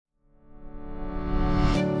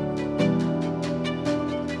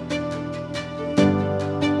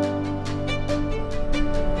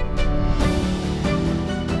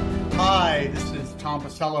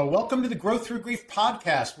Pisello. Welcome to the Growth Through Grief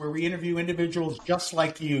podcast, where we interview individuals just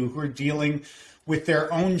like you who are dealing with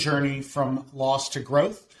their own journey from loss to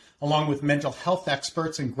growth, along with mental health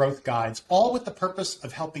experts and growth guides, all with the purpose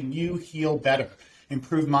of helping you heal better,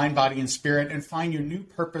 improve mind, body, and spirit, and find your new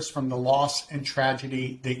purpose from the loss and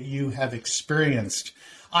tragedy that you have experienced.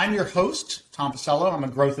 I'm your host, Tom Pisello. I'm a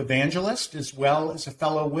growth evangelist as well as a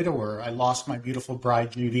fellow widower. I lost my beautiful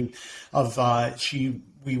bride, Judy.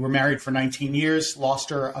 We were married for 19 years,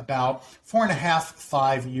 lost her about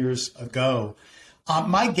 5 years ago.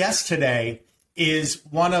 My guest today is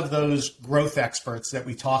one of those growth experts that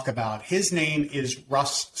we talk about. His name is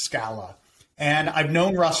Russ Scala. And I've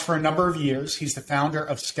known Russ for a number of years. He's the founder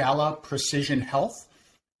of Scala Precision Health,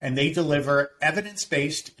 and they deliver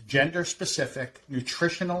evidence-based, gender-specific,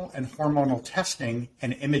 nutritional and hormonal testing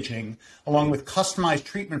and imaging, along with customized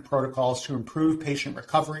treatment protocols to improve patient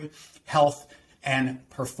recovery, health, and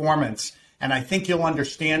performance. And I think you'll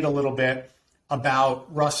understand a little bit about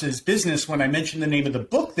Russ's business when I mention the name of the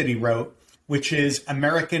book that he wrote, which is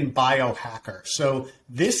American BioHacker. So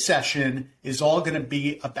this session is all going to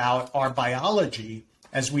be about our biology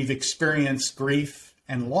as we've experienced grief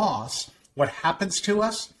and loss, what happens to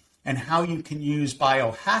us, and how you can use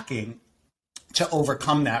biohacking to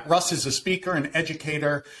overcome that. Russ is a speaker, an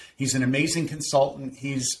educator. He's an amazing consultant.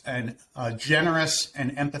 He's a generous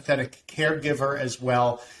and empathetic caregiver as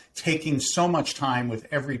well, taking so much time with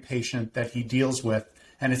every patient that he deals with.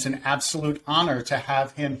 And it's an absolute honor to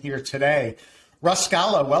have him here today. Russ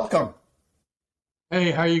Scala, welcome.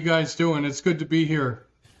 Hey, how you guys doing? It's good to be here.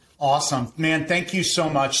 Awesome. Man, thank you so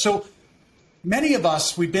much. So many of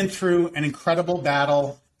us, we've been through an incredible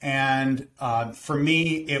battle. And for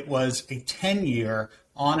me, it was a 10-year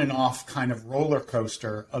on and off kind of roller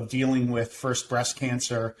coaster of dealing with first breast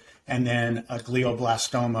cancer and then a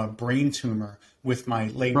glioblastoma brain tumor with my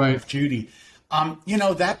late wife, Judy.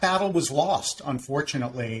 That battle was lost,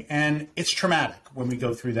 unfortunately, and it's traumatic when we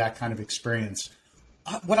go through that kind of experience.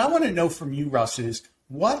 What I want to know from you, Russ, is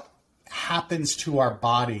what happens to our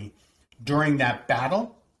body during that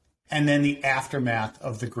battle and then the aftermath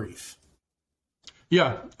of the grief?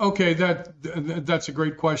 Yeah, okay, that's a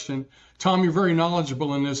great question. Tom, you're very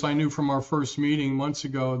knowledgeable in this. I knew from our first meeting months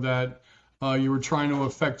ago that you were trying to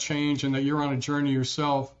affect change and that you're on a journey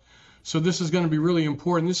yourself. So this is going to be really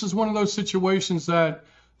important. This is one of those situations that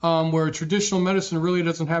where traditional medicine really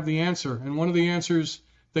doesn't have the answer. And one of the answers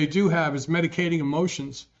they do have is medicating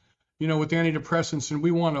emotions, with antidepressants, and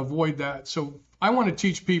we want to avoid that. So I want to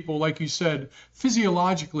teach people, like you said,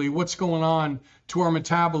 physiologically what's going on to our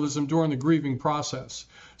metabolism during the grieving process.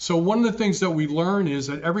 So one of the things that we learn is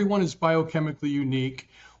that everyone is biochemically unique.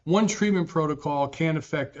 One treatment protocol can't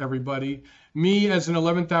affect everybody. Me, as an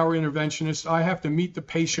 11th hour interventionist, I have to meet the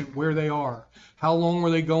patient where they are. How long were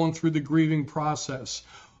they going through the grieving process?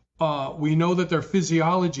 We know that their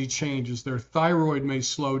physiology changes. Their thyroid may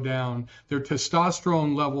slow down. Their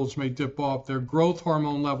testosterone levels may dip off. Their growth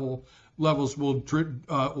hormone levels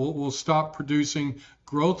will stop producing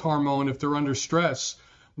growth hormone if they're under stress.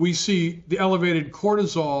 We see the elevated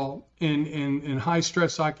cortisol in high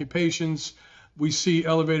stress occupations. We see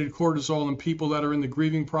elevated cortisol in people that are in the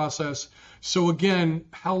grieving process. So again,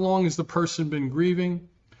 how long has the person been grieving?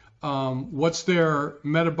 What's their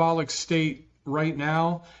metabolic state right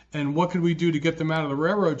now? And what could we do to get them out of the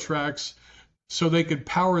railroad tracks so they could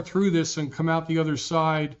power through this and come out the other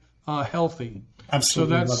side healthy?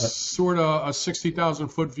 Absolutely. So that's sort of a 60,000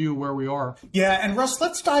 foot view where we are. Yeah. And Russ,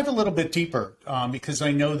 let's dive a little bit deeper because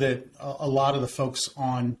I know that a lot of the folks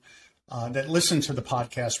on that listen to the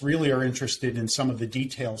podcast really are interested in some of the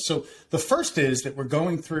details. So the first is that we're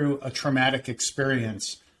going through a traumatic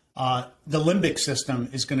experience. The limbic system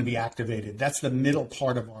is going to be activated. That's the middle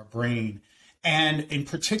part of our brain. And in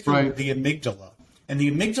particular, the amygdala. And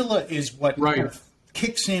the amygdala is what kind of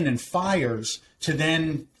kicks in and fires to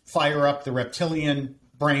then fire up the reptilian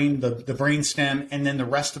brain, the brain stem, and then the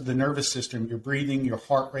rest of the nervous system, your breathing, your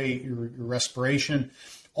heart rate, your respiration,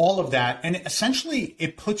 all of that. And essentially,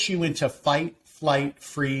 it puts you into fight, flight,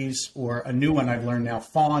 freeze, or a new one I've learned now,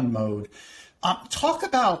 fawn mode. Talk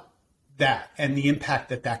about that and the impact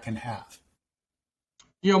that can have.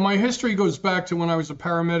 My history goes back to when I was a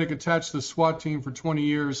paramedic attached to the SWAT team for 20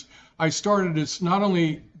 years. I started to not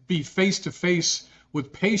only be face-to-face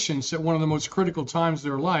with patients at one of the most critical times of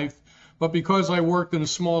their life, but because I worked in a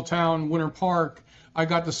small town, Winter Park, I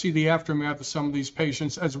got to see the aftermath of some of these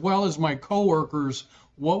patients, as well as my coworkers.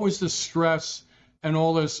 What was the stress and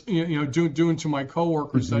all this, doing to my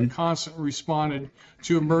coworkers that constantly responded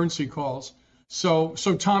to emergency calls? So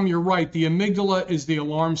Tom, you're right. The amygdala is the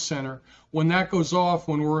alarm center. When that goes off,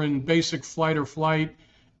 when we're in basic flight or flight,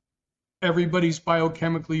 Everybody's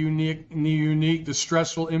biochemically unique. The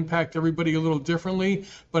stress will impact everybody a little differently.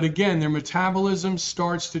 But again, their metabolism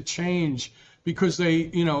starts to change because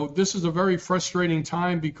this is a very frustrating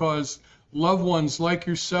time because loved ones like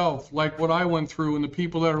yourself, like what I went through, and the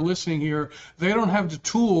people that are listening here, they don't have the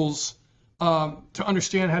tools to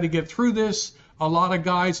understand how to get through this. A lot of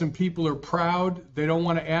guys and people are proud. They don't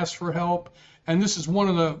want to ask for help. And this is one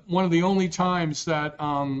of the only times that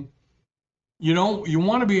you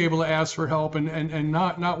want to be able to ask for help and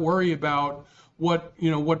not worry about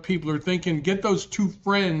what people are thinking. Get those two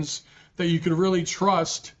friends that you can really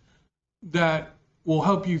trust that will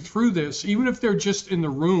help you through this, even if they're just in the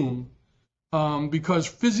room, because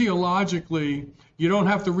physiologically, you don't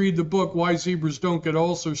have to read the book Why Zebras Don't Get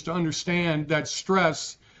Ulcers to understand that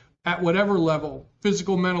stress at whatever level,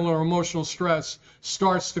 physical, mental, or emotional stress,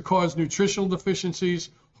 starts to cause nutritional deficiencies,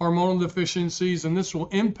 hormonal deficiencies, and this will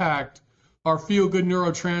impact our feel-good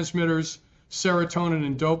neurotransmitters, serotonin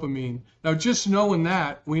and dopamine. Now, just knowing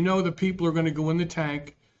that, we know that people are going to go in the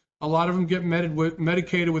tank. A lot of them get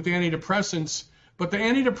medicated with antidepressants, but the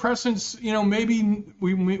antidepressants, maybe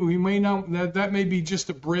we may not, that may be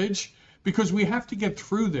just a bridge because we have to get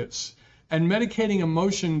through this. And medicating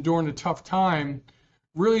emotion during a tough time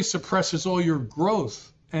really suppresses all your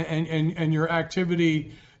growth and your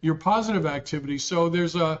activity, your positive activity. So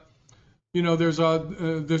there's a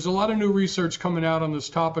lot of new research coming out on this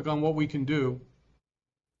topic on what we can do.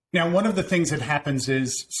 Now, one of the things that happens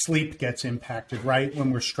is sleep gets impacted, right,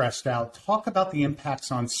 when we're stressed out. Talk about the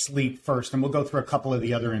impacts on sleep first, and we'll go through a couple of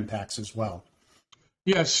the other impacts as well.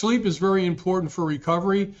 Yeah, sleep is very important for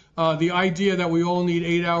recovery. The idea that we all need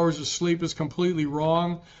 8 hours of sleep is completely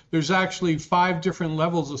wrong. There's actually 5 different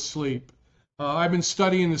levels of sleep. I've been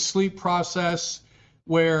studying the sleep process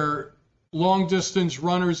where long distance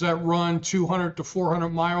runners that run 200 to 400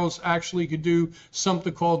 miles actually could do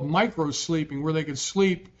something called micro sleeping, where they could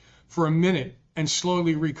sleep for a minute and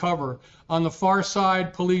slowly recover. On the far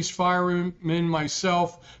side, police, firemen,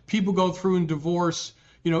 myself, people go through and divorce.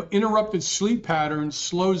 Interrupted sleep patterns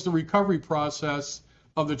slows the recovery process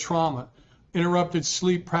of the trauma. Interrupted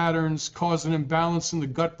sleep patterns cause an imbalance in the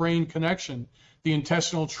gut-brain connection. The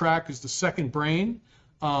intestinal tract is the second brain.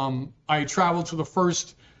 I traveled to the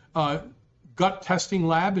first gut testing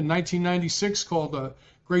lab in 1996 called the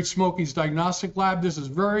Great Smokies Diagnostic Lab. This is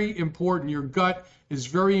very important. Your gut is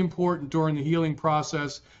very important during the healing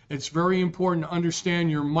process. It's very important to understand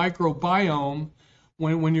your microbiome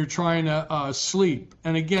when you're trying to sleep.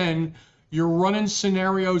 And again, you're running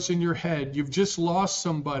scenarios in your head. You've just lost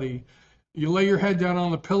somebody. You lay your head down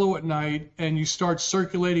on the pillow at night and you start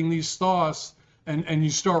circulating these thoughts and you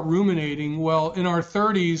start ruminating. Well, in our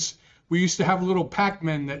 30s, we used to have little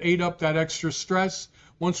Pac-Men that ate up that extra stress.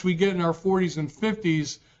 Once we get in our 40s and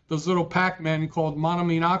 50s, those little Pac-Men called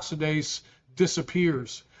monoamine oxidase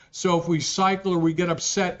disappears. So if we cycle or we get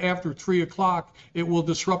upset after 3 o'clock, it will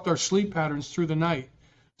disrupt our sleep patterns through the night.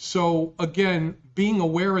 So again, being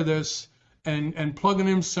aware of this and plugging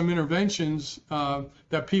in some interventions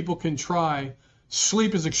that people can try,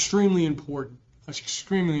 sleep is extremely important. It's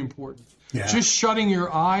extremely important. Yeah. Just shutting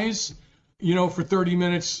your eyes, for 30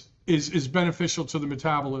 minutes is beneficial to the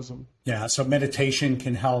metabolism. Yeah, so meditation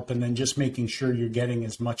can help, and then just making sure you're getting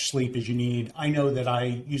as much sleep as you need. I know that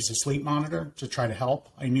I use a sleep monitor to try to help.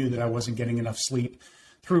 I knew that I wasn't getting enough sleep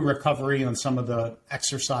through recovery on some of the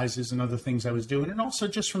exercises and other things I was doing, and also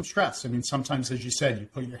just from stress. I mean, sometimes, as you said, you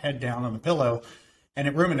put your head down on the pillow and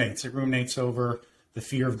it ruminates. It ruminates over the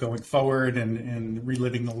fear of going forward and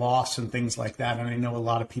reliving the loss and things like that. And I know a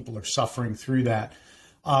lot of people are suffering through that.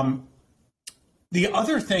 The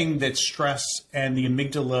other thing that stress and the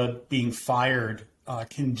amygdala being fired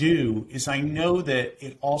can do is I know that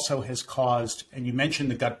it also has caused, and you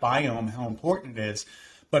mentioned the gut biome, how important it is,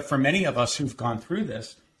 but for many of us who've gone through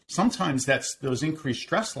this, sometimes those increased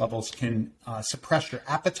stress levels can suppress your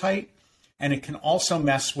appetite, and it can also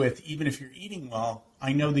mess with, even if you're eating well,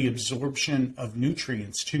 I know the absorption of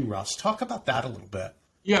nutrients too, Russ. Talk about that a little bit.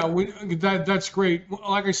 Yeah, that's great.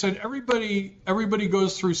 Like I said, everybody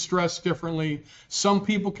goes through stress differently. Some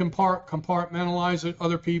people can compartmentalize it.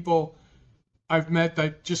 Other people I've met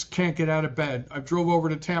that just can't get out of bed. I drove over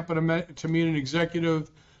to Tampa to meet an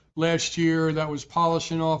executive last year that was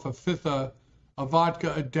polishing off a fifth of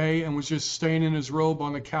vodka a day and was just staying in his robe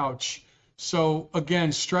on the couch. So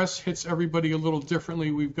again, stress hits everybody a little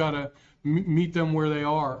differently. We've got to meet them where they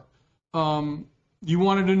are. You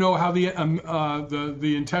wanted to know how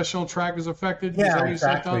the intestinal tract is affected? Yeah,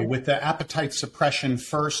 exactly. With the appetite suppression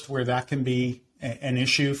first, where that can be an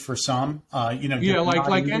issue for some. Yeah,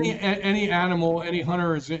 like any animal, any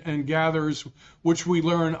hunters and gatherers, which we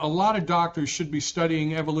learn, a lot of doctors should be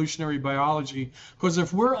studying evolutionary biology, because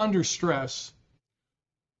if we're under stress,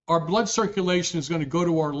 our blood circulation is going to go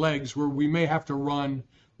to our legs, where we may have to run,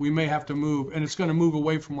 we may have to move, and it's going to move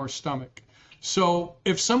away from our stomach. So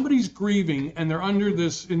if somebody's grieving and they're in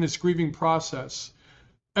this grieving process,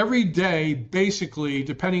 every day, basically,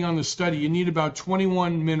 depending on the study, you need about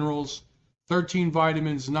 21 minerals, 13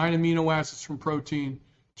 vitamins, 9 amino acids from protein,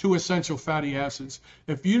 2 essential fatty acids.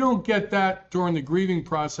 If you don't get that during the grieving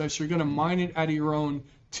process, you're going to mine it out of your own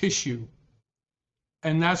tissue.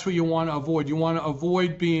 And that's what you want to avoid. You want to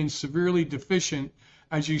avoid being severely deficient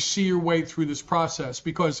as you see your way through this process,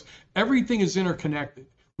 because everything is interconnected.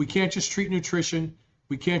 We can't just treat nutrition.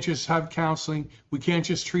 We can't just have counseling. We can't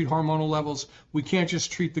just treat hormonal levels. We can't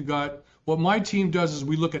just treat the gut. What my team does is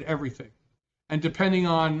we look at everything. And depending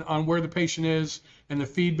on where the patient is and the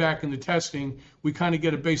feedback and the testing, we kind of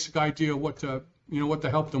get a basic idea of what to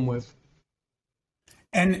help them with.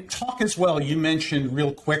 And talk as well, you mentioned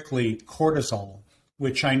real quickly cortisol,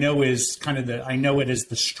 which I know is I know it is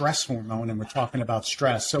the stress hormone, and we're talking about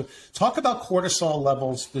stress. So talk about cortisol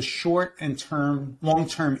levels, the short and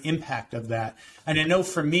long-term impact of that. And I know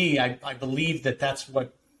for me, I believe that that's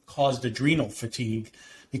what caused adrenal fatigue,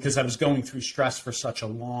 because I was going through stress for such a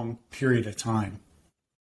long period of time.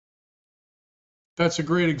 That's a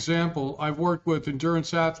great example. I've worked with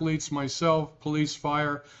endurance athletes, myself, police,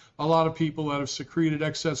 fire, a lot of people that have secreted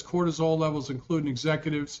excess cortisol levels, including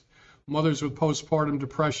executives, mothers with postpartum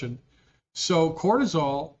depression. So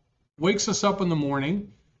cortisol wakes us up in the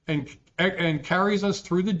morning and carries us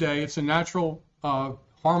through the day. It's a natural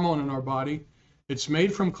hormone in our body. It's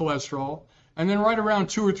made from cholesterol. And then right around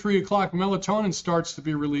 2 or 3 o'clock, melatonin starts to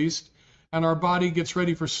be released, and our body gets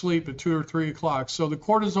ready for sleep at 2 or 3 o'clock. So the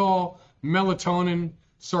cortisol, melatonin,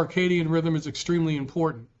 circadian rhythm is extremely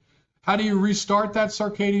important. How do you restart that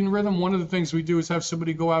circadian rhythm? One of the things we do is have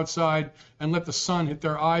somebody go outside and let the sun hit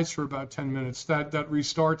their eyes for about 10 minutes. That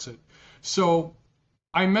restarts it. So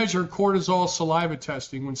I measure cortisol saliva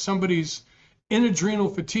testing. When somebody's in adrenal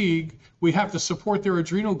fatigue, we have to support their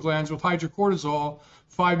adrenal glands with hydrocortisol,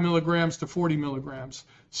 5 milligrams to 40 milligrams.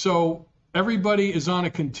 So everybody is on a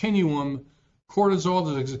continuum.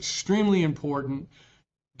 Cortisol is extremely important.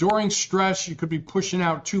 During stress, you could be pushing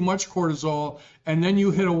out too much cortisol, and then you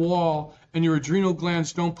hit a wall and your adrenal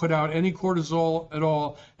glands don't put out any cortisol at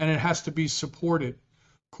all, and it has to be supported.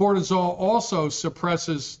 Cortisol also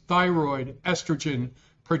suppresses thyroid, estrogen,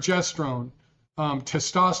 progesterone,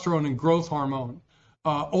 testosterone, and growth hormone.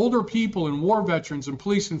 Older people and war veterans and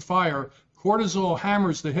police and fire, cortisol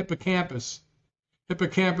hammers the hippocampus.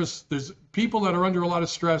 There's people that are under a lot of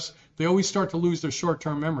stress, they always start to lose their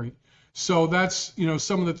short-term memory. So that's,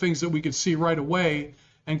 some of the things that we could see right away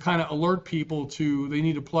and kind of alert people to they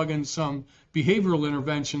need to plug in some behavioral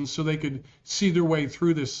interventions so they could see their way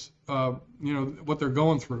through this, what they're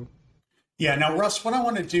going through. Yeah. Now, Russ, what I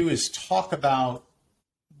want to do is talk about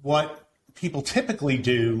what people typically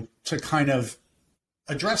do to kind of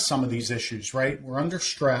address some of these issues, right? We're under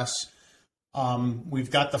stress.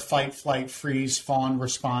 We've got the fight, flight, freeze, fawn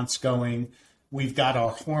response going. We've got our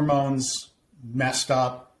hormones messed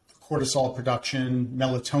up. Cortisol production,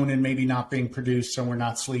 melatonin maybe not being produced, so we're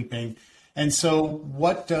not sleeping. And so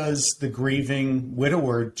what does the grieving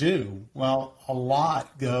widower do? Well, a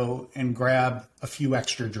lot go and grab a few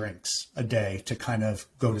extra drinks a day to kind of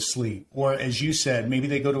go to sleep. Or as you said, maybe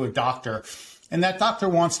they go to a doctor and that doctor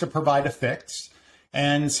wants to provide a fix.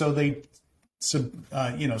 And so they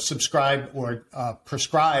subscribe or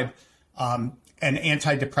prescribe an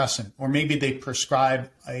antidepressant, or maybe they prescribe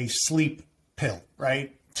a sleep pill,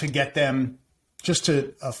 right? To get them just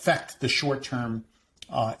to affect the short-term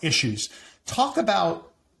issues. Talk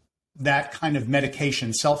about that kind of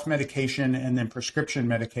medication, self-medication, and then prescription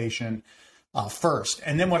medication first.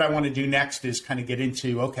 And then what I want to do next is kind of get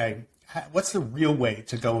into, okay, what's the real way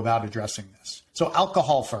to go about addressing this? So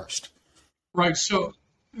alcohol first. Right. So,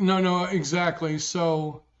 no, exactly.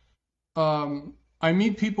 So I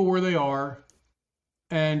meet people where they are.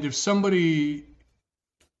 And if somebody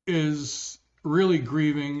is really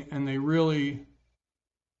grieving and they really,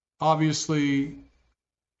 obviously,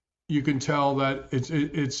 you can tell that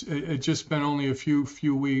it's just been only a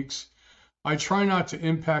few weeks. I try not to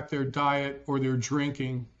impact their diet or their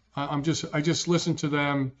drinking. I just listen to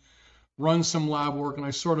them, run some lab work, and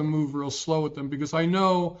I sort of move real slow with them because I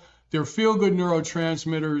know their feel-good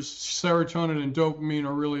neurotransmitters, serotonin and dopamine,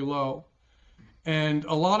 are really low. And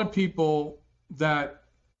a lot of people that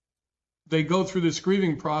they go through this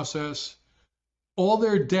grieving process, all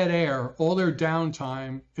their dead air, all their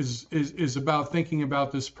downtime is about thinking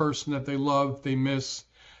about this person that they love, they miss.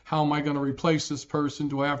 How am I going to replace this person?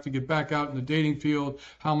 Do I have to get back out in the dating field?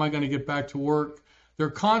 How am I going to get back to work? They're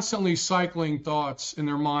constantly cycling thoughts in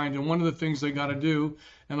their mind. And one of the things they got to do,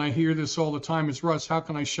 and I hear this all the time, is, Russ, how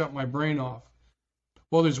can I shut my brain off?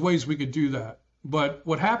 Well, there's ways we could do that. But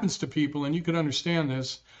what happens to people, and you can understand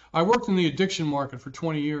this, I worked in the addiction market for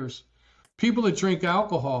 20 years. People that drink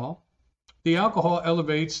alcohol, the alcohol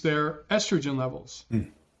elevates their estrogen levels.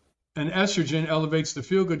 And estrogen elevates the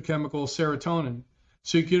feel-good chemical serotonin.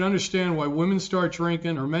 So you can understand why women start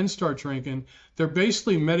drinking or men start drinking. They're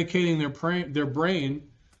basically medicating their brain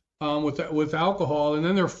with alcohol, and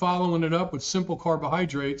then they're following it up with simple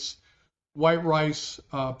carbohydrates, white rice,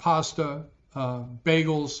 pasta,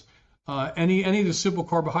 bagels. Any of the simple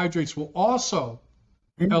carbohydrates will also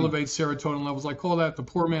elevate serotonin levels. I call that the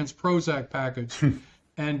poor man's Prozac package.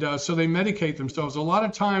 And so they medicate themselves. A lot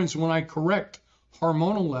of times when I correct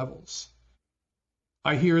hormonal levels,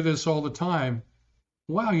 I hear this all the time.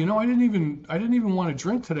 Wow, I didn't even want to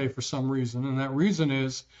drink today for some reason. And that reason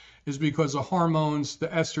is because the hormones, the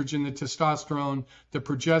estrogen, the testosterone, the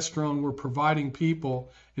progesterone we're providing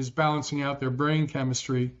people is balancing out their brain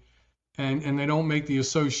chemistry. And they don't make the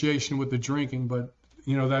association with the drinking, but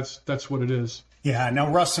that's what it is. Yeah.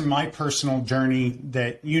 Now, Russ, in my personal journey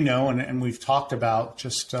that and we've talked about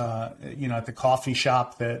just at the coffee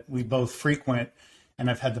shop that we both frequent, and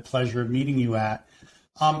I've had the pleasure of meeting you at,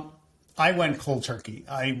 I went cold turkey.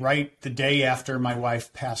 Right the day after my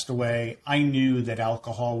wife passed away, I knew that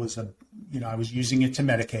alcohol was I was using it to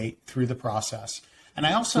medicate through the process. And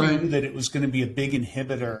I also knew that it was going to be a big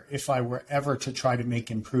inhibitor if I were ever to try to make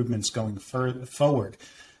improvements going forward.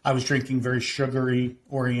 I was drinking very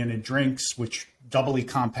sugary-oriented drinks, which doubly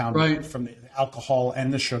compounded from the alcohol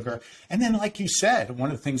and the sugar. And then, like you said,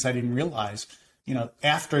 one of the things I didn't realize,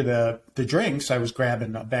 after the drinks, I was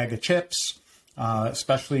grabbing a bag of chips,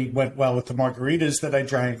 especially went well with the margaritas that I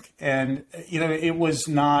drank. And, it was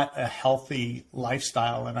not a healthy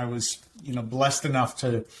lifestyle. And I was, blessed enough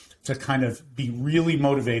to kind of be really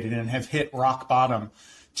motivated and have hit rock bottom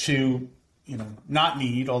to, not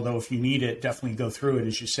need, although if you need it, definitely go through it.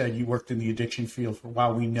 As you said, you worked in the addiction field for a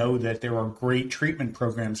while. We know that there are great treatment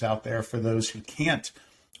programs out there for those who can't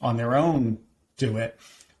on their own do it.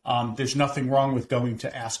 There's nothing wrong with going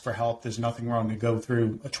to ask for help. There's nothing wrong to go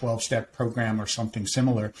through a 12-step program or something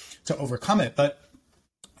similar to overcome it. But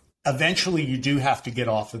eventually you do have to get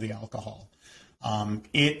off of the alcohol.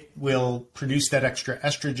 It will produce that extra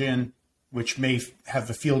estrogen, which may have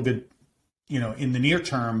a feel-good, in the near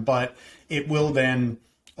term, but it will then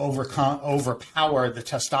overpower the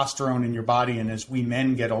testosterone in your body. And as we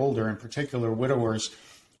men get older, in particular widowers,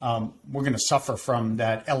 we're going to suffer from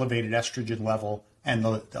that elevated estrogen level and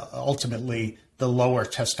ultimately the lower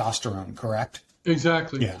testosterone, correct?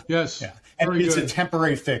 Exactly. Yeah. Yes. Yeah. And very it's good. a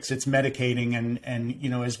temporary fix. It's medicating.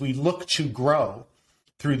 And as we look to grow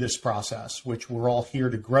through this process, which we're all here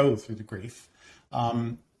to grow through the grief,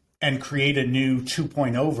 and create a new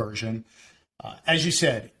 2.0 version, as you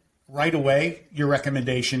said, right away, your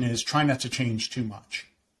recommendation is try not to change too much.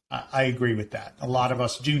 I agree with that. A lot of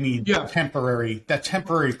us do need that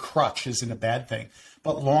temporary crutch isn't a bad thing,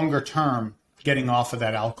 but longer term, getting off of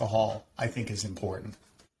that alcohol, I think, is important.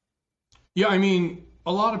 Yeah, I mean,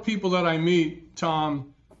 a lot of people that I meet,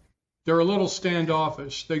 Tom, they're a little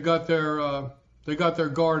standoffish. They got their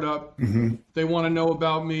guard up. Mm-hmm. They want to know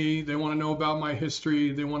about me. They want to know about my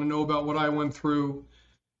history. They want to know about what I went through.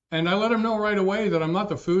 And I let them know right away that I'm not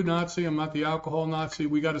the food Nazi. I'm not the alcohol Nazi.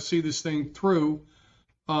 We got to see this thing through.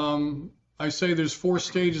 I say there's 4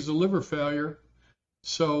 stages of liver failure.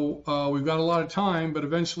 So we've got a lot of time, but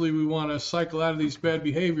eventually we want to cycle out of these bad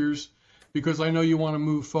behaviors because I know you want to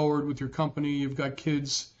move forward with your company. You've got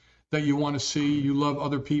kids that you want to see. You love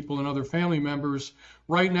other people and other family members.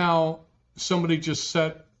 Right now, somebody just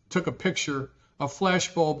took a picture. A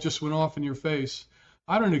flashbulb just went off in your face.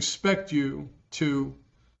 I don't expect you to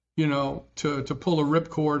pull a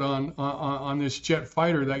ripcord on this jet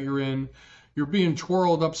fighter that you're in. You're being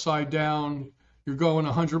twirled upside down. You're going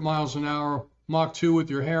 100 miles an hour, Mach 2 with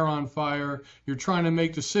your hair on fire. You're trying to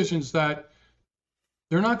make decisions that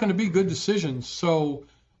they're not going to be good decisions. So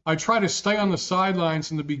I try to stay on the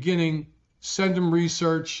sidelines in the beginning, send them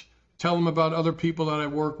research, tell them about other people that I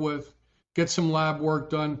work with, get some lab work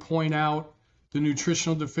done, point out the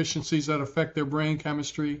nutritional deficiencies that affect their brain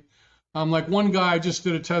chemistry. Like one guy I just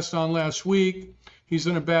did a test on last week. He's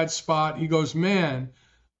in a bad spot. He goes, man,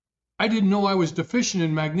 I didn't know I was deficient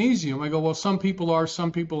in magnesium. I go, well, some people are,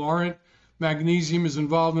 some people aren't. Magnesium is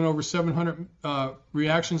involved in over 700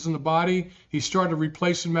 reactions in the body. He started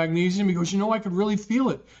replacing magnesium. He goes, I could really feel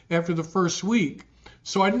it after the first week.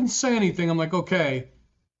 So I didn't say anything. I'm like, okay,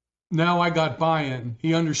 now I got buy-in.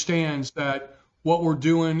 He understands that what we're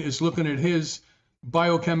doing is looking at his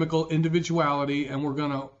biochemical individuality, and we're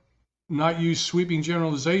going to not use sweeping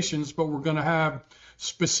generalizations, but we're going to have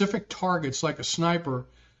specific targets like a sniper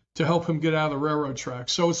to help him get out of the railroad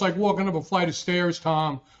tracks. So it's like walking up a flight of stairs,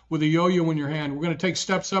 Tom, with a yo-yo in your hand. We're going to take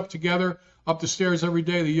steps up together, up the stairs every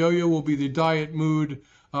day. The yo-yo will be the diet, mood,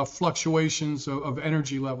 fluctuations of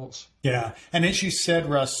energy levels. Yeah. And as you said,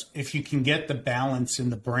 Russ, if you can get the balance in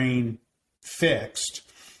the brain fixed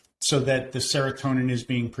so that the serotonin is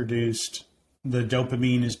being produced, the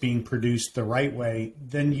dopamine is being produced the right way,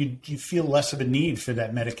 then you feel less of a need for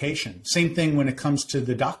that medication. Same thing when it comes to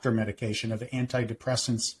the doctor medication of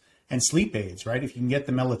antidepressants and sleep aids, right? If you can get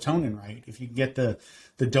the melatonin right, if you can get the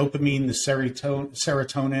dopamine, the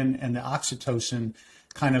serotonin, and the oxytocin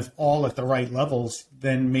kind of all at the right levels,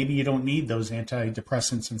 then maybe you don't need those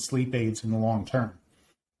antidepressants and sleep aids in the long term.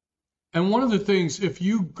 And one of the things, if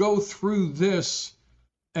you go through this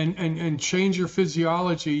and change your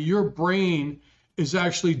physiology, your brain is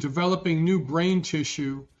actually developing new brain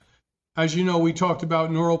tissue. As you know, we talked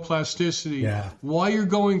about neuroplasticity. Yeah. While you're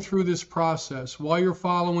going through this process, while you're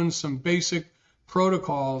following some basic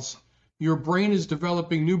protocols, your brain is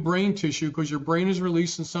developing new brain tissue because your brain is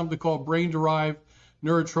releasing something called brain-derived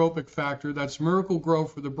neurotropic factor. That's miracle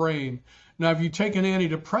growth for the brain. Now, if you take an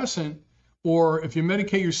antidepressant or if you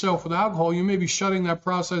medicate yourself with alcohol, you may be shutting that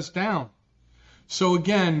process down. So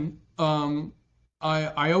again,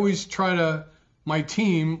 I always my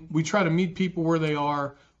team, we try to meet people where they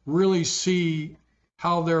are, really see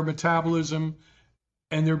how their metabolism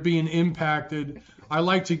and they're being impacted. I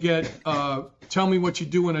like to get, tell me what you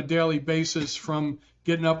do on a daily basis from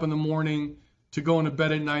getting up in the morning to going to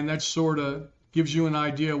bed at night. And that sort of gives you an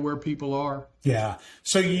idea where people are. Yeah.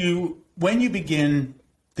 So when you begin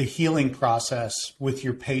the healing process with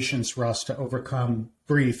your patients, Russ, to overcome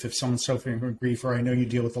grief, if someone's suffering from grief, or I know you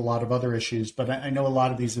deal with a lot of other issues, but I know a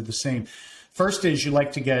lot of these are the same. First is you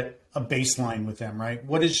like to get a baseline with them, right?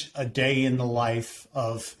 What is a day in the life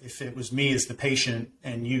of, if it was me as the patient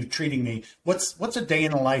and you treating me, what's a day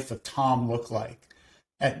in the life of Tom look like?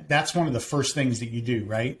 That's one of the first things that you do,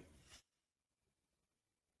 right?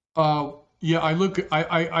 Yeah,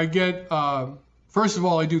 I get, first of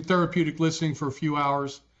all, I do therapeutic listening for a few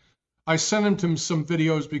hours. I send them to some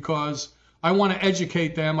videos because I want to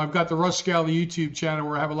educate them. I've got the Russ Scala YouTube channel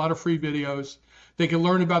where I have a lot of free videos. They can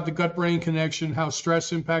learn about the gut-brain connection, how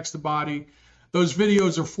stress impacts the body. Those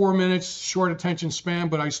videos are 4 minutes, short attention span,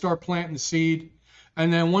 but I start planting the seed.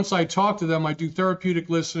 And then once I talk to them, I do therapeutic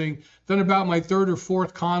listening. Then about my third or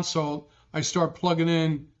fourth consult, I start plugging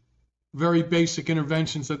in very basic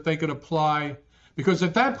interventions that they could apply. Because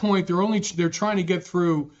at that point, they're trying to get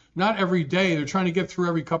through, not every day, they're trying to get through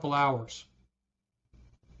every couple hours.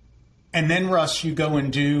 And then, Russ, you go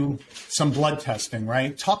and do some blood testing,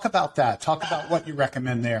 right? Talk about that. Talk about what you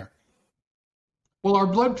recommend there. Well, our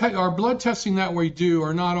blood testing that we do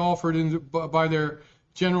are not offered by their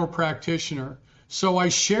general practitioner. So I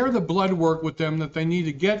share the blood work with them that they need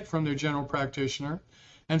to get from their general practitioner.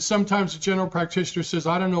 And sometimes the general practitioner says,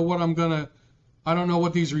 I don't know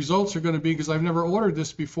what these results are going to be because I've never ordered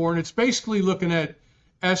this before. And it's basically looking at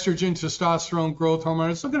estrogen, testosterone, growth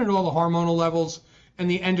hormone. It's looking at all the hormonal levels and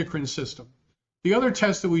the endocrine system. The other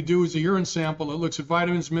test that we do is a urine sample that looks at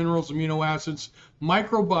vitamins, minerals, amino acids,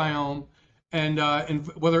 microbiome, and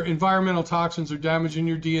whether environmental toxins are damaging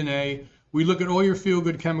your DNA. We look at all your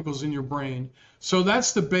feel-good chemicals in your brain. So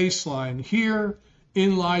that's the baseline.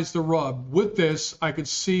 Herein lies the rub. With this, I could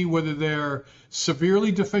see whether they're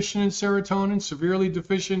severely deficient in serotonin, severely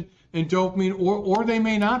deficient in dopamine, or they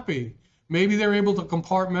may not be. Maybe they're able to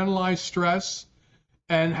compartmentalize stress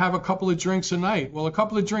and have a couple of drinks a night. Well, a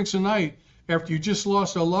couple of drinks a night after you just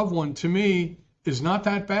lost a loved one, to me, is not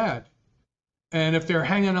that bad. And if they're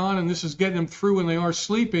hanging on and this is getting them through when they are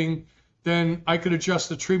sleeping, then I could adjust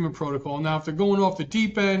the treatment protocol. Now, if they're going off the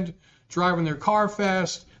deep end, driving their car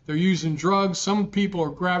fast, they're using drugs, some people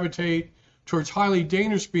gravitate towards highly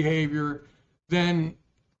dangerous behavior, then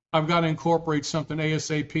I've got to incorporate something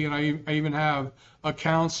ASAP, and I even have a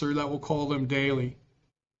counselor that will call them daily.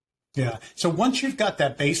 Yeah. So once you've got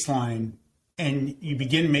that baseline and you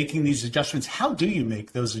begin making these adjustments, how do you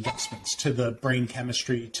make those adjustments to the brain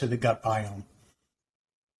chemistry, to the gut biome?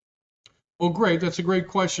 Well, great. That's a great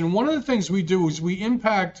question. One of the things we do is we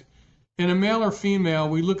impact, in a male or female,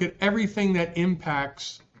 we look at everything that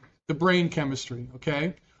impacts the brain chemistry,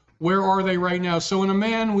 okay? Where are they right now? So in a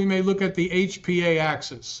man, we may look at the HPA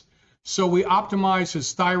axis. So we optimize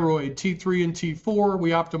his thyroid, T3 and T4. We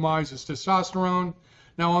optimize his testosterone.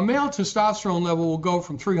 Now, a male testosterone level will go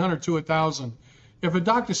from 300 to 1,000. If a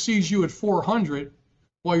doctor sees you at 400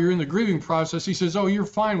 while you're in the grieving process, he says, oh, you're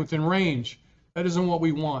fine within range. That isn't what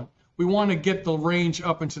we want. We want to get the range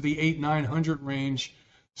up into the 800-900 range.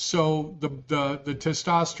 So the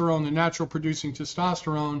testosterone, the natural producing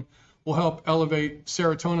testosterone, will help elevate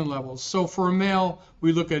serotonin levels. So for a male,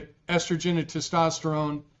 we look at estrogen to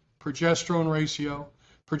testosterone, progesterone ratio.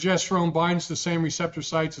 Progesterone binds the same receptor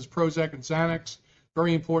sites as Prozac and Xanax,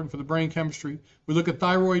 very important for the brain chemistry. We look at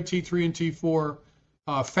thyroid, T3 and T4,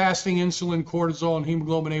 fasting insulin, cortisol, and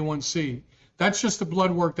hemoglobin A1C. That's just the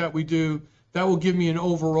blood work that we do. That will give me an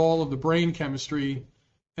overall of the brain chemistry.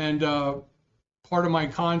 And part of my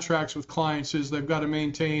contracts with clients is they've got to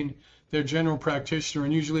maintain their general practitioner,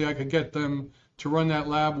 and usually I could get them to run that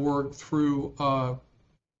lab work through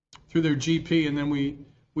their GP, and then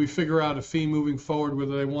we figure out a fee moving forward,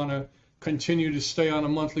 whether they want to continue to stay on a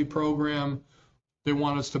monthly program, they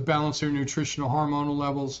want us to balance their nutritional hormonal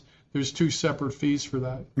levels. There's two separate fees for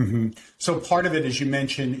that. Mm-hmm. So part of it, as you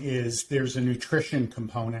mentioned, is there's a nutrition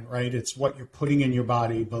component, right? It's what you're putting in your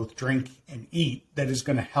body, both drink and eat, that is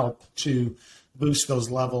going to help to boost those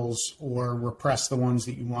levels or repress the ones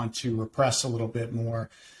that you want to repress a little bit more.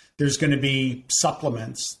 There's going to be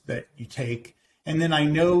supplements that you take. And then I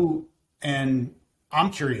know, and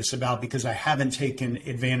I'm curious about, because I haven't taken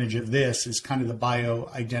advantage of this, is kind of the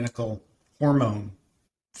bioidentical hormone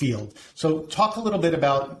field. So talk a little bit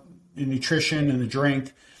about the nutrition and the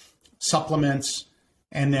drink, supplements,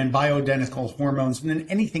 and then bioidentical hormones, and then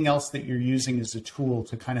anything else that you're using as a tool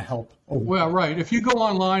to kind of help. Well, right. If you go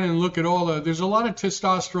online and look at there's a lot of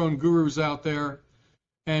testosterone gurus out there.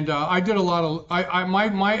 And I did a lot of,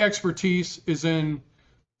 my expertise is in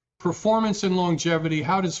performance and longevity.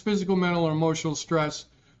 How does physical, mental, and emotional stress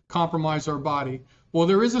compromise our body? Well,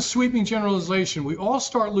 there is a sweeping generalization. We all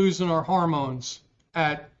start losing our hormones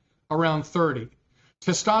at around 30.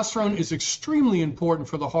 Testosterone is extremely important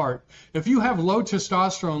for the heart. If you have low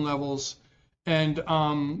testosterone levels and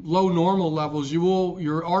low normal levels,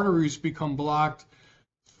 your arteries become blocked.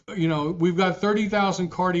 You know, we've got 30,000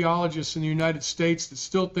 cardiologists in the United States that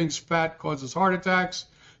still thinks fat causes heart attacks.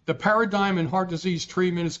 The paradigm in heart disease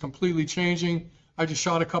treatment is completely changing. I just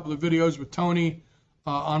shot a couple of videos with Tony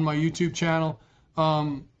on my YouTube channel.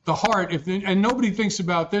 The heart, and nobody thinks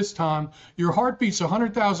about this, Tom, your heart beats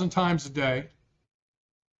 100,000 times a day.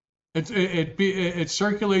 It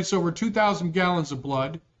circulates over 2,000 gallons of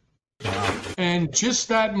blood. And just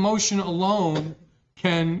that motion alone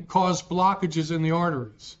can cause blockages in the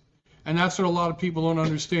arteries. And that's what a lot of people don't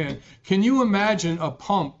understand. Can you imagine a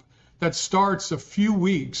pump that starts a few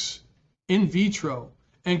weeks in vitro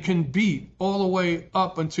and can beat all the way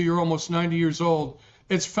up until you're almost 90 years old?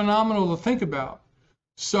 It's phenomenal to think about.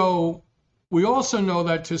 So we also know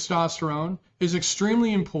that testosterone is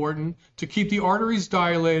extremely important to keep the arteries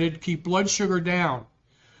dilated, keep blood sugar down.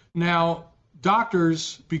 Now,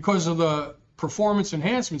 doctors, because of the performance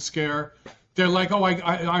enhancement scare, they're like, oh,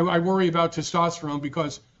 I worry about testosterone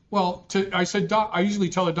because, well, I usually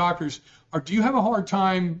tell the doctors, do you have a hard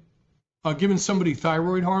time giving somebody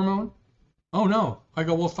thyroid hormone? Oh, no. I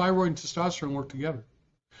go, well, thyroid and testosterone work together.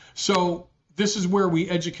 So this is where we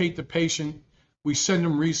educate the patient. We send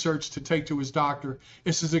him research to take to his doctor.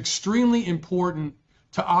 This is extremely important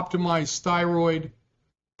to optimize thyroid,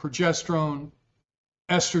 progesterone,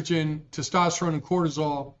 estrogen, testosterone, and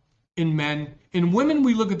cortisol in men. In women,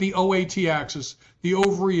 we look at the OAT axis, the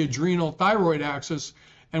ovary, adrenal, thyroid axis,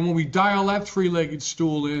 and when we dial that three-legged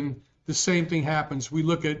stool in, the same thing happens. We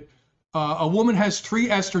look at a woman has three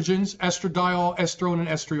estrogens: estradiol, estrone, and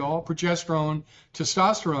estriol, progesterone,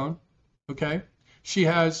 testosterone, okay? She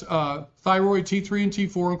has thyroid, T3 and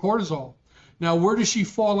T4, and cortisol. Now, where does she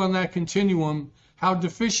fall on that continuum? How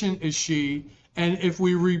deficient is she? And if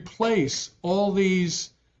we replace all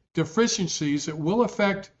these deficiencies, it will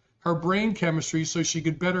affect her brain chemistry so she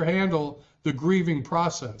could better handle the grieving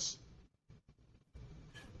process.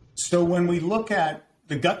 So when we look at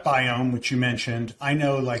the gut biome, which you mentioned, I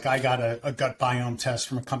know like I got a gut biome test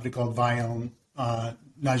from a company called Biome,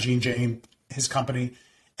 Najim Jain, his company.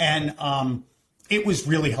 And it was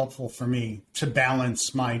really helpful for me to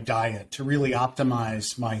balance my diet, to really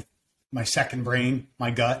optimize my second brain,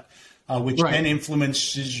 my gut, which then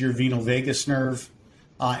influences your venal vagus nerve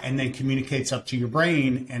and then communicates up to your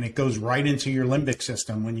brain, and it goes right into your limbic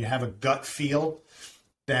system. When you have a gut feel,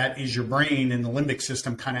 that is your brain and the limbic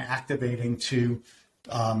system kind of activating to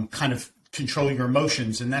kind of control your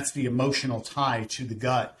emotions, and that's the emotional tie to the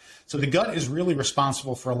gut. So the gut is really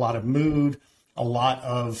responsible for a lot of mood, a lot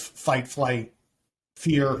of fight, flight,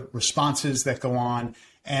 fear responses that go on,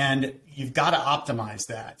 and you've got to optimize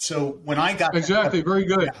that. So when I got very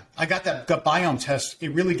good. Yeah, I got that gut biome test,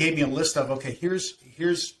 it really gave me a list of, okay,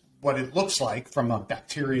 here's what it looks like from a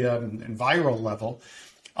bacteria and viral level,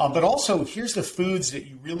 but also here's the foods that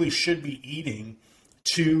you really should be eating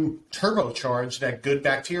to turbocharge that good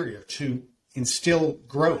bacteria, to instill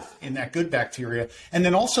growth in that good bacteria, and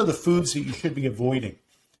then also the foods that you should be avoiding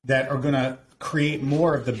that are going to create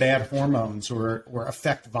more of the bad hormones or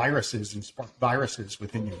affect viruses and spark viruses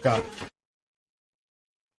within your gut.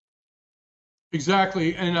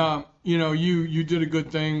 Exactly. And, you did a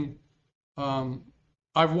good thing.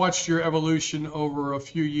 I've watched your evolution over a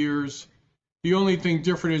few years. The only thing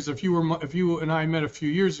different is if you and I met a few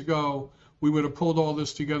years ago, we would have pulled all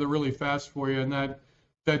this together really fast for you. And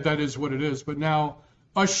that is what it is. But now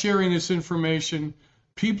us sharing this information,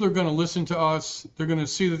 people are going to listen to us. They're going to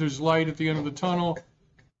see that there's light at the end of the tunnel.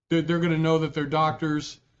 They're going to know that their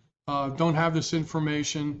doctors don't have this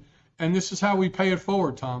information. And this is how we pay it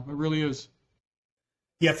forward, Tom. It really is.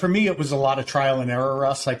 Yeah, for me, it was a lot of trial and error,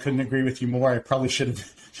 Russ. I couldn't agree with you more. I probably should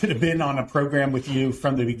have been on a program with you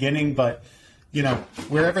from the beginning. But,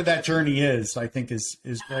 wherever that journey is, I think is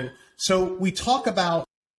great. So we talk about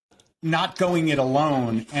not going it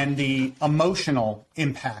alone and the emotional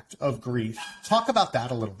impact of grief. Talk about that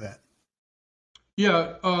a little bit.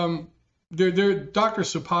 Yeah, Dr.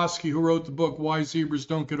 Sapolsky, who wrote the book Why Zebras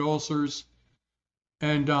Don't Get Ulcers,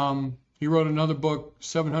 and he wrote another book,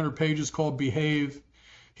 700 pages, called Behave.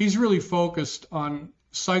 He's really focused on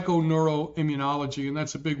psychoneuroimmunology, and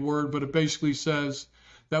that's a big word, but it basically says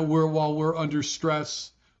that while we're under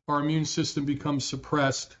stress, our immune system becomes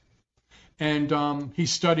suppressed. And he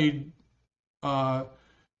studied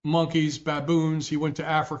monkeys, baboons. He went to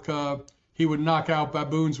Africa. He would knock out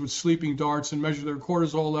baboons with sleeping darts and measure their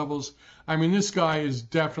cortisol levels. I mean, this guy is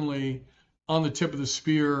definitely on the tip of the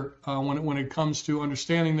spear when it comes to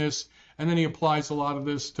understanding this. And then he applies a lot of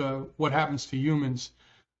this to what happens to humans.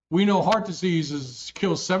 We know heart disease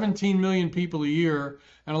kills 17 million people a year,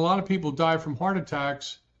 and a lot of people die from heart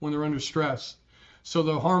attacks when they're under stress. So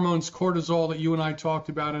the hormones, cortisol that you and I talked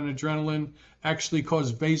about, and adrenaline, actually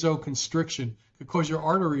cause vasoconstriction. It causes your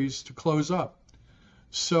arteries to close up.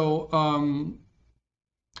 So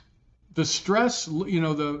the stress,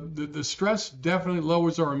 the stress definitely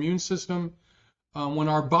lowers our immune system. When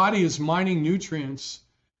our body is mining nutrients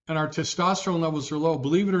and our testosterone levels are low,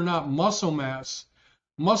 believe it or not, muscle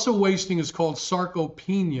wasting is called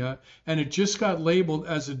sarcopenia, and it just got labeled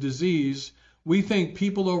as a disease. We think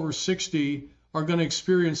people over 60 are going to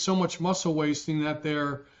experience so much muscle wasting that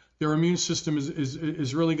their immune system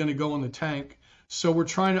is really going to go in the tank. So we're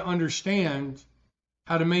trying to understand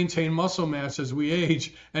how to maintain muscle mass as we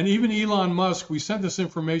age. And even Elon Musk, we sent this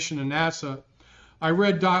information to NASA. I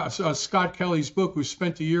read Scott Kelly's book, who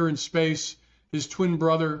spent a year in space. His twin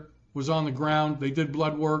brother was on the ground. They did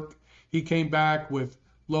blood work. He came back with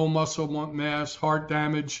low muscle mass, heart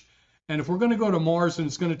damage. And if we're going to go to Mars and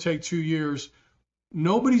it's going to take 2 years,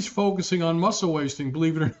 nobody's focusing on muscle wasting,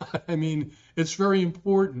 believe it or not. I mean, it's very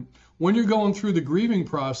important. When you're going through the grieving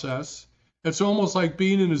process, it's almost like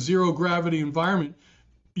being in a zero gravity environment.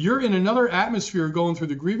 You're in another atmosphere going through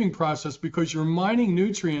the grieving process because you're mining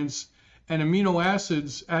nutrients and amino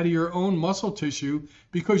acids out of your own muscle tissue,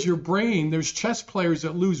 because your brain, there's chess players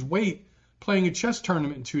that lose weight playing a chess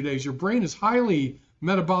tournament in 2 days. Your brain is highly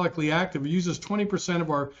metabolically active. It uses 20% of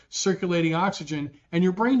our circulating oxygen, and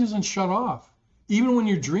your brain doesn't shut off. Even when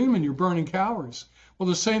you're dreaming, you're burning calories. Well,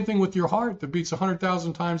 the same thing with your heart that beats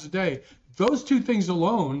 100,000 times a day. Those two things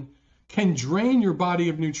alone can drain your body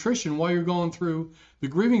of nutrition while you're going through the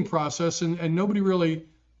grieving process, and nobody really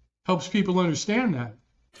helps people understand that.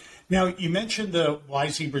 Now, you mentioned the why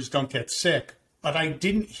zebras don't get sick, but I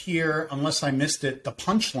didn't hear, unless I missed it, the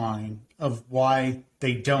punchline of why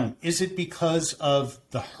they don't. Is it because of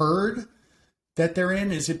the herd that they're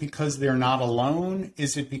in? Is it because they're not alone?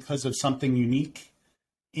 Is it because of something unique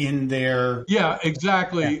in their... Yeah,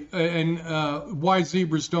 exactly. Yeah. And why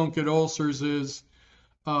zebras don't get ulcers is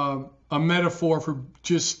a metaphor for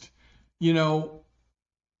just, let's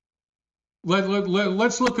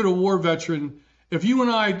look at a war veteran. If you and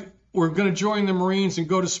I were going to join the Marines and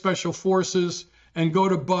go to Special Forces and go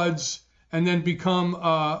to BUDS and then become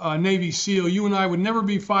a Navy SEAL, you and I would never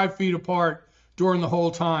be 5 feet apart during the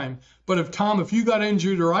whole time. But if you got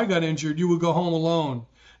injured or I got injured, you would go home alone.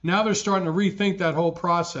 Now they're starting to rethink that whole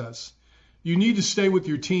process. You need to stay with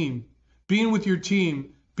your team. Being with your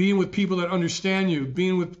team, being with people that understand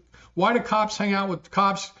you, why do cops hang out with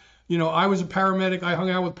cops? I was a paramedic. I hung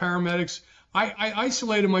out with paramedics. I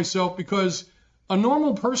isolated myself because A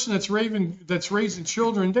normal person that's raising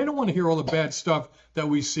children, they don't want to hear all the bad stuff that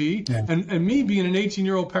we see. Yeah. And me being an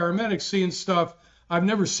 18-year-old paramedic, seeing stuff I've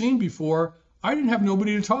never seen before, I didn't have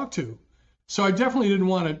nobody to talk to. So I definitely didn't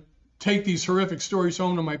want to take these horrific stories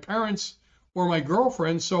home to my parents or my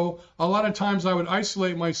girlfriend. So a lot of times I would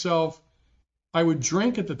isolate myself. I would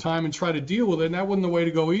drink at the time and try to deal with it, and that wasn't the way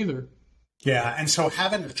to go either. Yeah, and so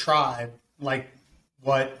having a tribe, like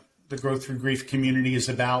what the Growth Through Grief community is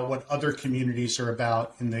about, what other communities are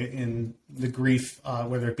about in the grief,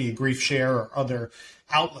 whether it be a grief share or other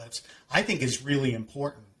outlets, I think is really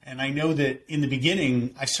important. And I know that in the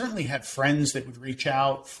beginning, I certainly had friends that would reach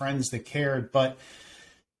out, friends that cared, but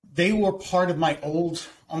they were part of my old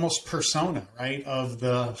almost persona, right, of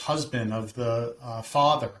the husband, of the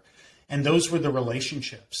father. And those were the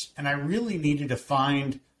relationships. And I really needed to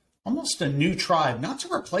find almost a new tribe, not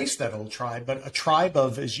to replace that old tribe, but a tribe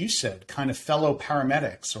of, as you said, kind of fellow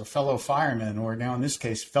paramedics or fellow firemen, or now in this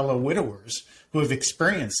case, fellow widowers who have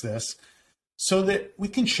experienced this, so that we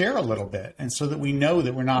can share a little bit and so that we know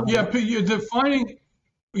that we're not. Yeah, but you're defining.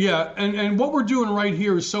 Yeah, and what we're doing right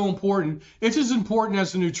here is so important. It's as important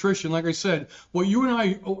as the nutrition. Like I said, what you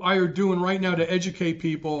and I are doing right now to educate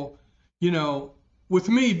people, with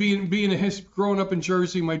me growing up in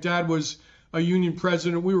Jersey, my dad was a union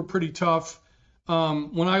president. We were pretty tough.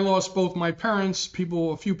 When I lost both my parents,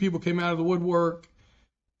 a few people came out of the woodwork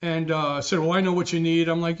and said, "Well, I know what you need."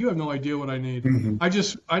 I'm like, "You have no idea what I need." Mm-hmm.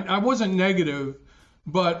 I wasn't negative,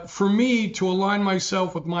 but for me to align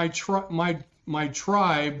myself with my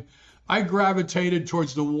tribe, I gravitated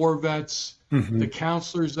towards the war vets, mm-hmm. the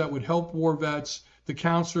counselors that would help war vets, the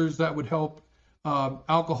counselors that would help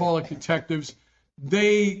alcoholic detectives.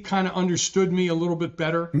 They kind of understood me a little bit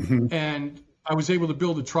better, mm-hmm. and I was able to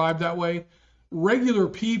build a tribe that way. Regular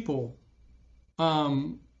people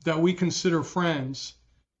that we consider friends,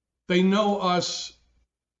 they know us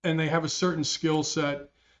and they have a certain skill set.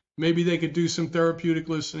 Maybe they could do some therapeutic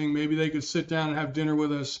listening. Maybe they could sit down and have dinner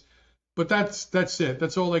with us. But that's it.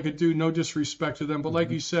 That's all they could do. No disrespect to them. But like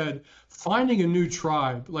mm-hmm. you said, finding a new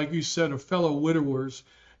tribe, like you said, of fellow widowers,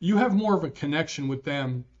 you have more of a connection with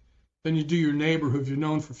them than you do your neighbor who you've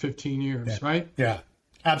known for 15 years, right? Yeah,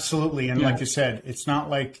 absolutely. And like you said, it's not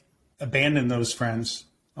like abandon those friends.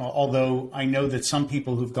 Although I know that some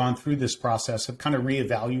people who've gone through this process have kind of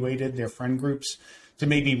reevaluated their friend groups to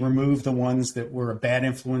maybe remove the ones that were a bad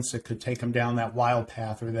influence that could take them down that wild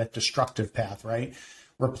path or that destructive path, right?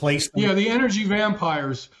 Replace them. Yeah, the energy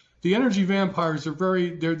vampires. The energy vampires are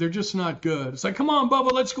they're just not good. It's like, come on,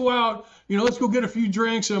 Bubba, let's go out. Let's go get a few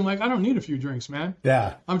drinks. And I'm like, I don't need a few drinks, man.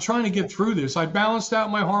 Yeah. I'm trying to get through this. I balanced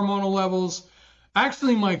out my hormonal levels.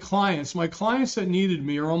 Actually, my clients that needed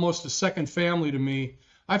me are almost a second family to me.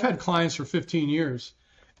 I've had clients for 15 years.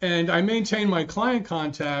 And I maintained my client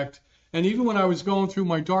contact. And even when I was going through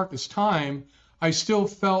my darkest time, I still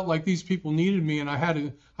felt like these people needed me, and I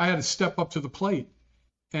had to step up to the plate.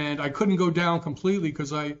 And I couldn't go down completely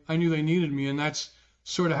because I knew they needed me, and that's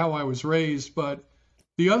sort of how I was raised. But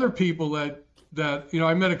the other people that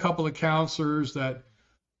I met a couple of counselors that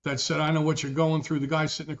said, "I know what you're going through." The guy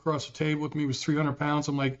sitting across the table with me was 300 pounds.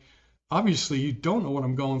 I'm like, obviously you don't know what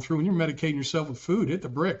I'm going through, and you're medicating yourself with food. Hit the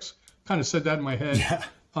bricks. Kind of said that in my head.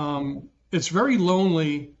 Yeah. It's very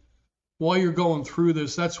lonely while you're going through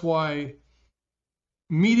this. That's why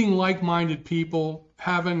meeting like-minded people,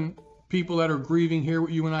 having people that are grieving, hear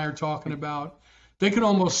what you and I are talking about, they can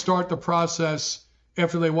almost start the process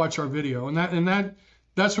after they watch our video. And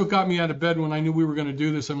that's what got me out of bed when I knew we were going to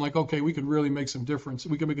do this. I'm like, okay, we could really make some difference.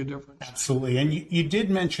 We can make a difference. Absolutely. And you did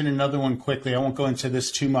mention another one quickly. I won't go into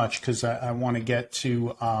this too much because I want to get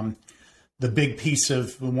to the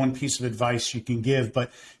one piece of advice you can give.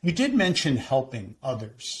 But you did mention helping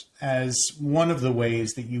others as one of the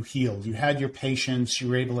ways that you healed. You had your patients, you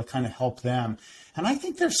were able to kind of help them. And I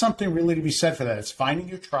think there's something really to be said for that. It's finding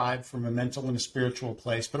your tribe from a mental and a spiritual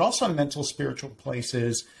place, but also a mental spiritual place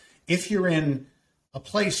is if you're in a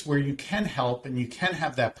place where you can help and you can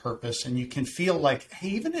have that purpose and you can feel like, hey,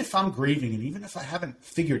 even if I'm grieving and even if I haven't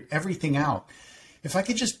figured everything out, if I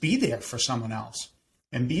could just be there for someone else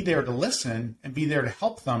and be there to listen and be there to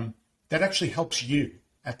help them, that actually helps you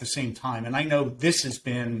at the same time. And I know this has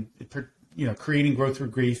been, creating Growth Through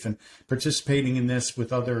Grief and participating in this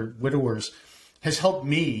with other widowers has helped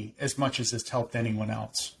me as much as it's helped anyone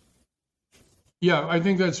else. Yeah, I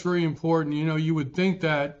think that's very important. You would think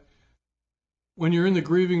that when you're in the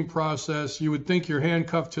grieving process, you would think you're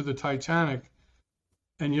handcuffed to the Titanic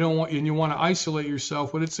and you want to isolate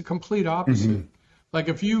yourself, but it's the complete opposite. Mm-hmm. Like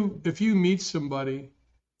if you meet somebody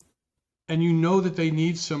and you know that they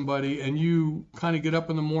need somebody and you kind of get up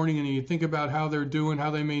in the morning and you think about how they're doing, how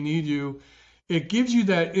they may need you, it gives you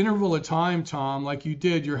that interval of time, Tom, like you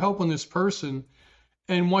did. You're helping this person.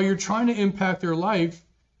 And while you're trying to impact their life,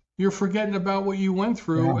 you're forgetting about what you went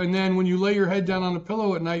through. Yeah. And then when you lay your head down on the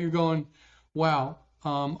pillow at night, you're going, wow,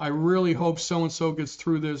 I really hope so-and-so gets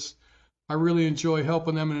through this. I really enjoy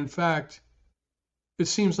helping them. And in fact, it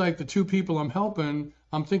seems like the two people I'm helping,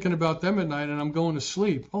 I'm thinking about them at night and I'm going to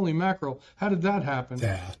sleep. Holy mackerel. How did that happen?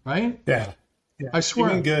 Yeah. Right? Yeah. I swear.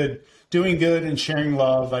 Doing good and sharing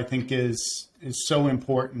love, I think is so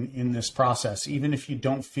important in this process. Even if you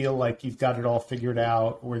don't feel like you've got it all figured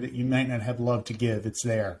out or that you might not have love to give, it's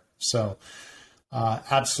there. So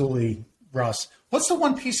absolutely, Russ. What's the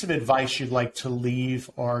one piece of advice you'd like to leave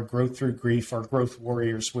our Growth Through Grief, our growth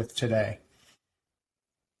warriors with today?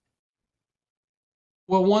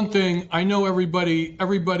 Well, one thing, I know everybody,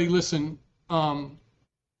 listen,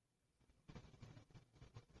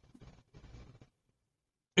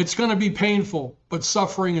 it's going to be painful, but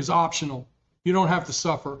suffering is optional. You don't have to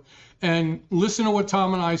suffer. And listen to what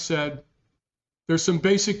Tom and I said. There's some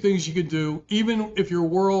basic things you could do, even if your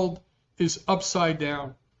world is upside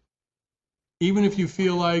down. Even if you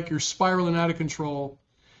feel like you're spiraling out of control,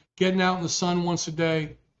 getting out in the sun once a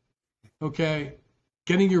day, okay,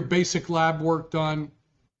 getting your basic lab work done,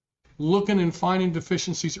 looking and finding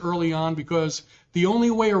deficiencies early on, because the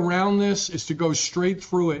only way around this is to go straight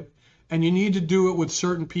through it, and you need to do it with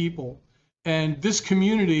certain people. And this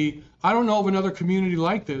community, I don't know of another community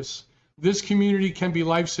like this. This community can be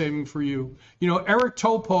life-saving for you. You know, Eric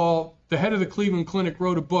Topol, the head of the Cleveland Clinic,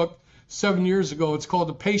 wrote a book 7 years ago. It's called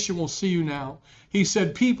The Patient Will See You Now. He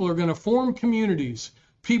said people are going to form communities.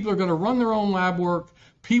 People are going to run their own lab work.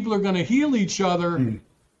 People are going to heal each other,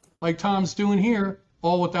 like Tom's doing here,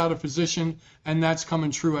 all without a physician, and that's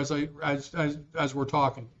coming true as we're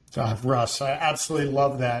talking. Russ, I absolutely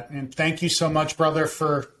love that. And thank you so much, brother,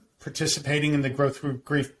 for participating in the Growth Through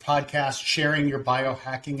Grief podcast, sharing your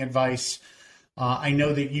biohacking advice. I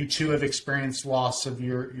know that you too have experienced loss of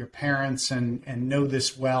your parents and know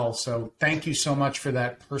this well. So thank you so much for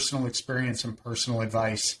that personal experience and personal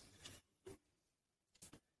advice.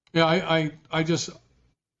 Yeah, I just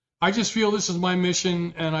feel this is my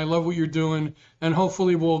mission, and I love what you're doing, and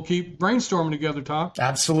hopefully we'll keep brainstorming together, Tom.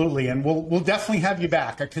 Absolutely, and we'll definitely have you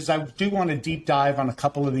back, because I do want to deep dive on a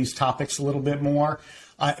couple of these topics a little bit more.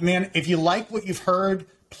 Man, if you like what you've heard,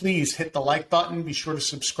 please hit the like button. Be sure to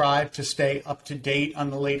subscribe to stay up to date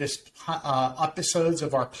on the latest episodes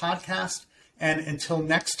of our podcast. And until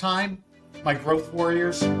next time, my growth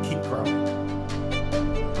warriors, keep growing.